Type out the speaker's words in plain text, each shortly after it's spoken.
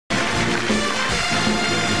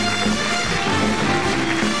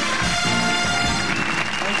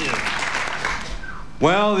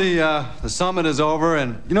Well, the summit is over,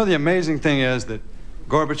 and you know the amazing thing is that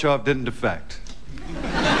Gorbachev didn't defect.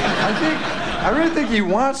 I really think he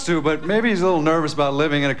wants to, but maybe he's a little nervous about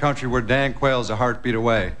living in a country where Dan Quayle's a heartbeat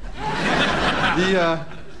away.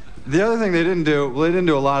 The other thing they didn't do, well, they didn't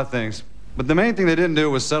do a lot of things, but the main thing they didn't do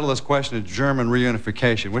was settle this question of German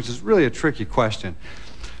reunification, which is really a tricky question.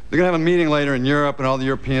 They're going to have a meeting later in Europe, and all the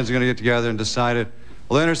Europeans are going to get together and decide it.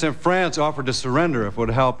 Well, they understand France offered to surrender if it would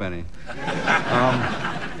help any.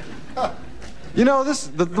 You know,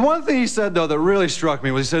 the one thing he said, though, that really struck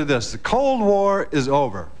me was he said this: the Cold War is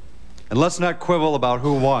over, and let's not quibble about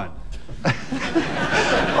who won.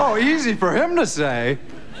 Oh, easy for him to say.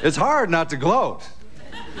 It's hard not to gloat.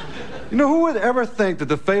 You know, who would ever think that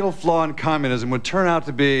the fatal flaw in communism would turn out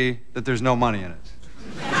to be that there's no money in it?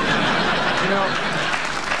 You know,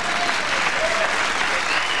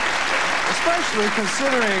 especially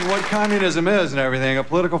considering what communism is and everything, a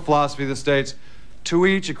political philosophy that states to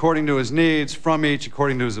each according to his needs, from each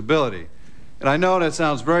according to his ability. And I know that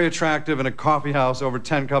sounds very attractive in a coffee house over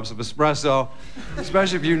 10 cups of espresso,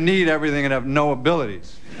 especially if you need everything and have no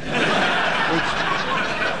abilities. Which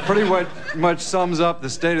pretty much sums up the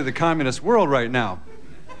state of the communist world right now.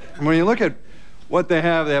 And when you look at what they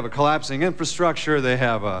have a collapsing infrastructure, they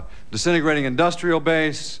have a disintegrating industrial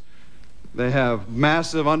base, they have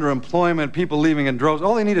massive underemployment, people leaving in droves.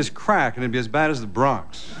 All they need is crack, and it'd be as bad as the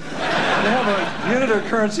Bronx. They have a unit of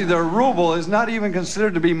currency, their ruble is not even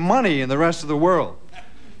considered to be money in the rest of the world.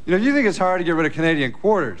 You know, you think it's hard to get rid of Canadian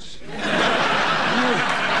quarters. You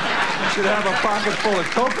should have a pocket full of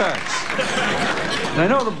kopecks. And I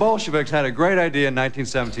know the Bolsheviks had a great idea in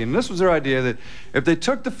 1917, and this was their idea that if they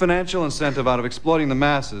took the financial incentive out of exploiting the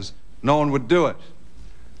masses, no one would do it.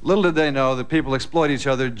 Little did they know that people exploit each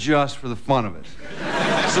other just for the fun of it.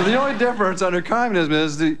 So the only difference under communism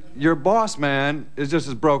is that your boss man is just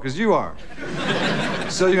as broke as you are.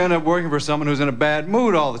 So you end up working for someone who's in a bad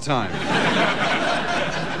mood all the time.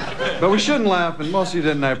 But we shouldn't laugh, and most of you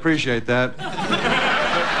didn't, I appreciate that.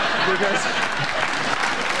 Because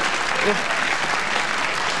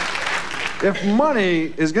if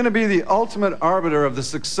money is going to be the ultimate arbiter of the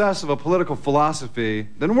success of a political philosophy,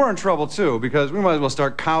 then we're in trouble too, because we might as well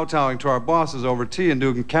start kowtowing to our bosses over tea and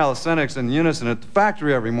doing calisthenics in unison at the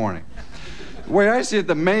factory every morning. The way I see it,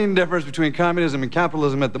 the main difference between communism and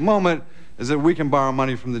capitalism at the moment is that we can borrow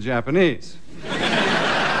money from the Japanese.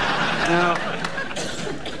 Now,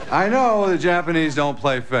 I know the Japanese don't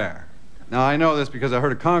play fair. Now, I know this because I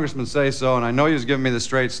heard a congressman say so, and I know he was giving me the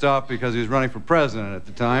straight stuff because he was running for president at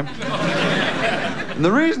the time. And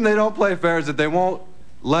the reason they don't play fair is that they won't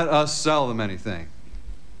let us sell them anything.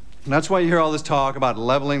 And that's why you hear all this talk about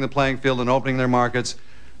leveling the playing field and opening their markets.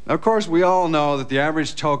 Now, of course, we all know that the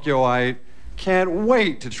average Tokyoite can't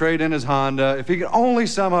wait to trade in his Honda if he could only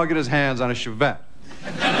somehow get his hands on a Chevette.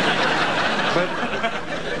 But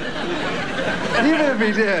even if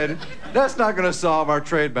he did, that's not going to solve our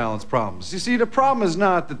trade balance problems. You see, the problem is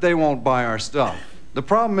not that they won't buy our stuff. The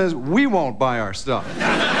problem is we won't buy our stuff.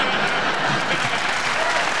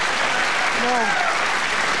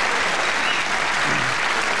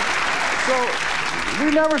 So,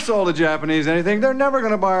 we never sold the Japanese anything. They're never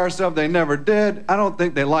going to buy our stuff. They never did. I don't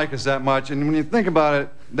think they like us that much. And when you think about it,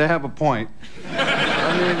 they have a point.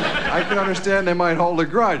 I mean, I can understand they might hold a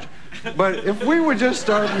grudge. But if we would just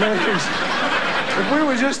start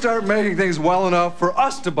making things well enough for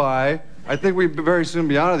us to buy, I think we'd very soon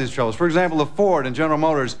be out of these troubles. For example, if Ford and General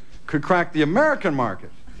Motors could crack the American market,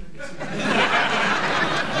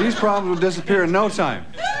 these problems would disappear in no time.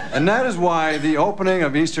 And that is why the opening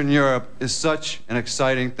of Eastern Europe is such an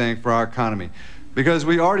exciting thing for our economy, because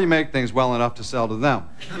we already make things well enough to sell to them.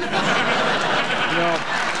 You know,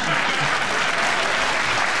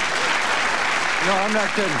 no, I'm not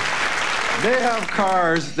kidding. They have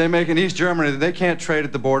cars they make in East Germany that they can't trade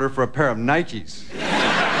at the border for a pair of Nikes.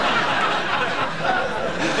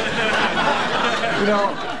 You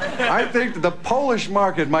know, I think that the Polish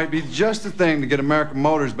market might be just the thing to get American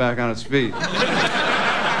Motors back on its feet.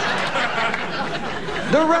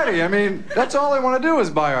 They're ready. I mean, that's all they want to do is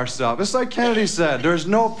buy our stuff. It's like Kennedy said, there's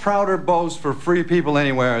no prouder boast for free people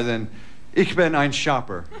anywhere than Ich bin ein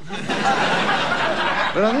Shopper.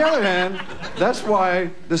 But on the other hand, that's why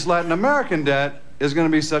this Latin American debt is going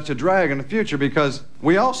to be such a drag in the future, because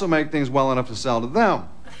we also make things well enough to sell to them,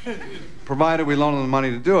 provided we loan them the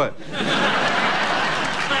money to do it.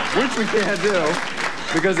 Which we can't do,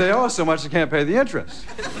 because they owe us so much they can't pay the interest.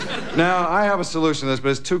 Now, I have a solution to this, but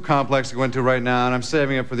it's too complex to go into right now, and I'm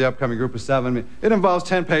saving it for the upcoming group of 7. It involves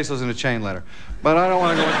 10 pesos and a chain letter. But I don't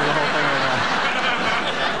want to go into the whole thing right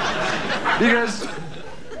now. Because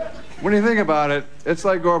When you think about it, it's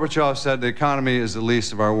like Gorbachev said, the economy is the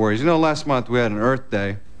least of our worries. You know, last month we had an Earth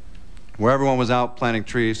Day where everyone was out planting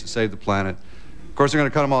trees to save the planet. Of course, they're going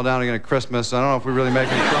to cut them all down again at Christmas, so I don't know if we really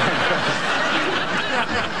make any progress.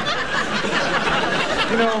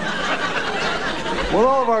 You know, with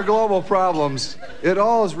all of our global problems, it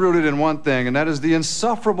all is rooted in one thing, and that is the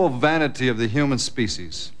insufferable vanity of the human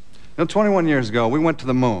species. You know, 21 years ago, we went to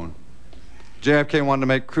the moon. JFK wanted to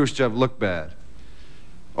make Khrushchev look bad.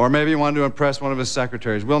 Or maybe he wanted to impress one of his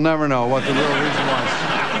secretaries. We'll never know what the real reason was.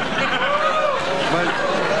 But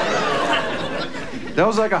that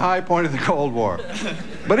was like a high point of the Cold War.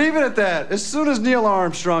 But even at that, as soon as Neil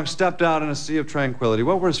Armstrong stepped out in a sea of tranquility,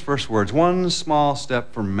 what were his first words? One small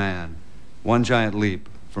step for man, one giant leap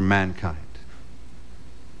for mankind.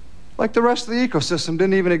 Like the rest of the ecosystem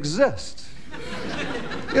didn't even exist.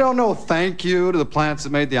 You know, no thank you to the plants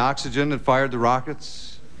that made the oxygen that fired the rockets.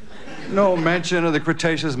 No mention of the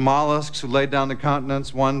Cretaceous mollusks who laid down the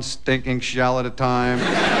continents one stinking shell at a time.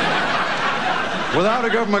 Without a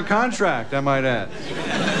government contract, I might add.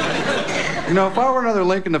 You know, if I were another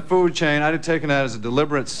link in the food chain, I'd have taken that as a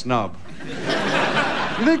deliberate snub.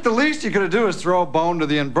 You think the least you could do is throw a bone to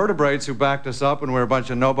the invertebrates who backed us up when we were a bunch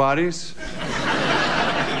of nobodies?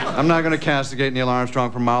 I'm not going to castigate Neil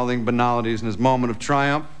Armstrong for mouthing banalities in his moment of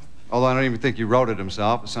triumph, although I don't even think he wrote it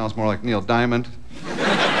himself. It sounds more like Neil Diamond.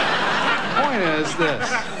 The point is this,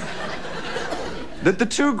 that the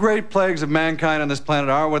two great plagues of mankind on this planet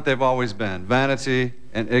are what they've always been, vanity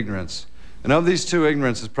and ignorance. And of these two,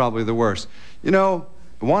 ignorance is probably the worst. You know,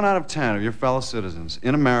 1 out of 10 of your fellow citizens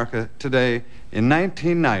in America today in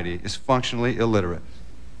 1990 is functionally illiterate.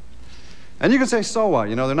 And you can say, so what?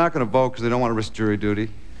 You know, they're not going to vote because they don't want to risk jury duty.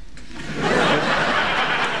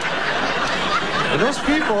 But those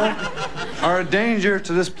people are a danger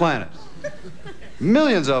to this planet.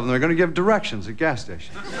 Millions of them are going to give directions at gas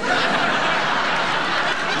stations. You know,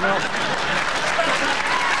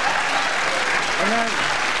 and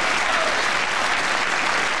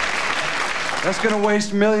that's going to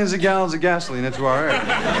waste millions of gallons of gasoline into our air.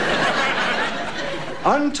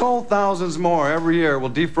 Untold thousands more every year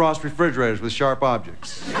will defrost refrigerators with sharp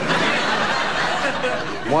objects.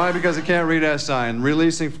 Why? Because it can't read that sign,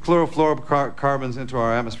 releasing chlorofluorocarbons into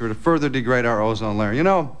our atmosphere to further degrade our ozone layer. You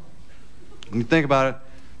know, when you think about it,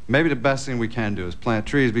 maybe the best thing we can do is plant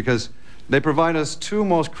trees because they provide us two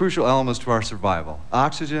most crucial elements to our survival,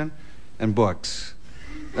 oxygen and books.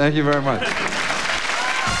 Thank you very much.